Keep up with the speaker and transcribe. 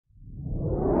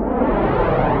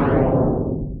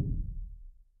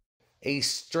A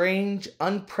strange,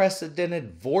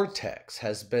 unprecedented vortex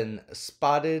has been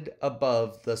spotted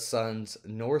above the sun's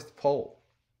north pole.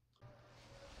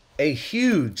 A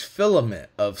huge filament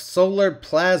of solar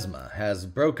plasma has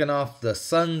broken off the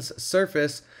sun's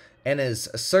surface and is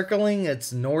circling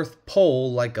its north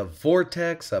pole like a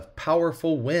vortex of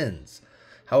powerful winds.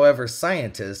 However,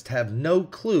 scientists have no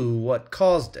clue what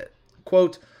caused it.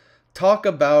 Quote, "Talk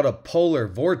about a polar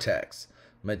vortex.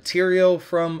 Material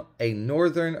from a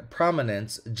northern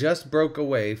prominence just broke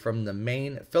away from the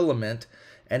main filament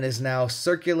and is now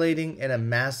circulating in a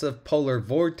massive polar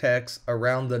vortex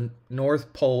around the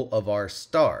north pole of our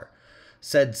star,"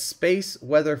 said space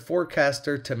weather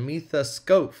forecaster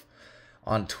Skov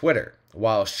on Twitter,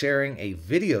 while sharing a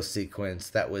video sequence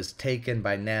that was taken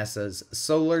by NASA's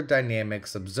Solar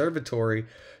Dynamics Observatory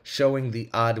showing the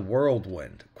odd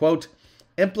whirlwind. Quote,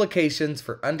 "Implications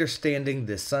for understanding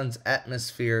the sun's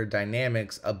atmosphere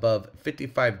dynamics above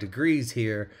 55 degrees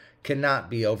here cannot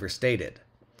be overstated."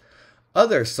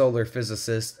 Other solar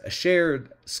physicists shared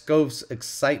Skov's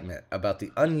excitement about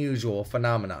the unusual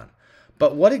phenomenon.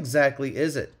 But what exactly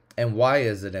is it, and why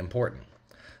is it important?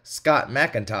 Scott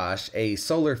McIntosh, a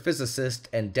solar physicist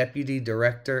and deputy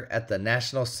director at the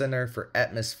National Center for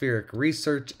Atmospheric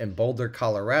Research in Boulder,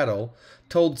 Colorado,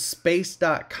 told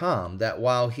Space.com that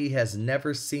while he has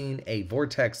never seen a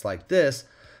vortex like this,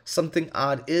 something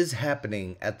odd is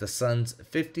happening at the sun's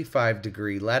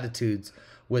 55-degree latitudes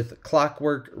with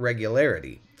clockwork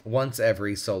regularity once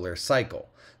every solar cycle,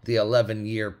 the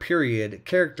 11-year period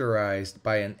characterized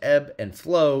by an ebb and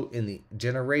flow in the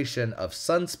generation of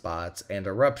sunspots and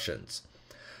eruptions.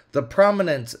 The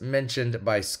prominence mentioned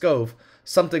by Skov,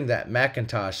 something that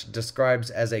McIntosh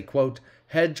describes as a, quote,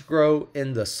 "hedgerow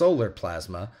in the solar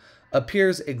plasma,"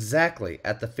 appears exactly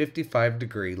at the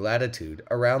 55-degree latitude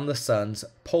around the sun's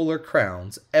polar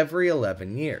crowns every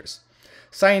 11 years.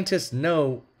 Scientists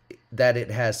know that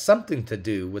it has something to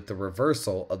do with the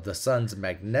reversal of the sun's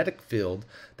magnetic field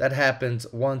that happens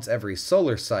once every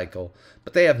solar cycle,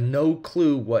 but they have no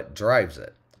clue what drives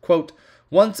it. Quote,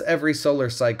 "Once every solar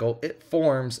cycle, it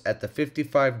forms at the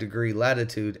 55-degree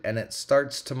latitude and it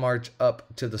starts to march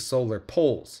up to the solar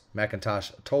poles,"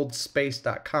 McIntosh told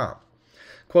Space.com.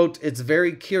 Quote, "It's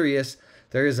very curious.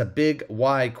 There is a big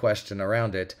why question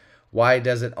around it. Why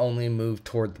does it only move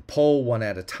toward the pole one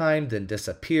at a time, then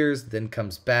disappears, then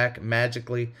comes back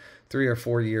magically 3 or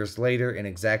 4 years later in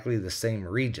exactly the same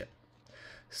region?"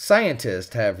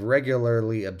 Scientists have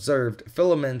regularly observed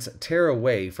filaments tear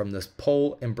away from this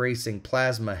pole-embracing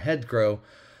plasma hedgerow,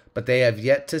 but they have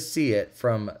yet to see it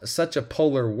from such a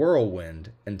polar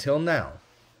whirlwind until now.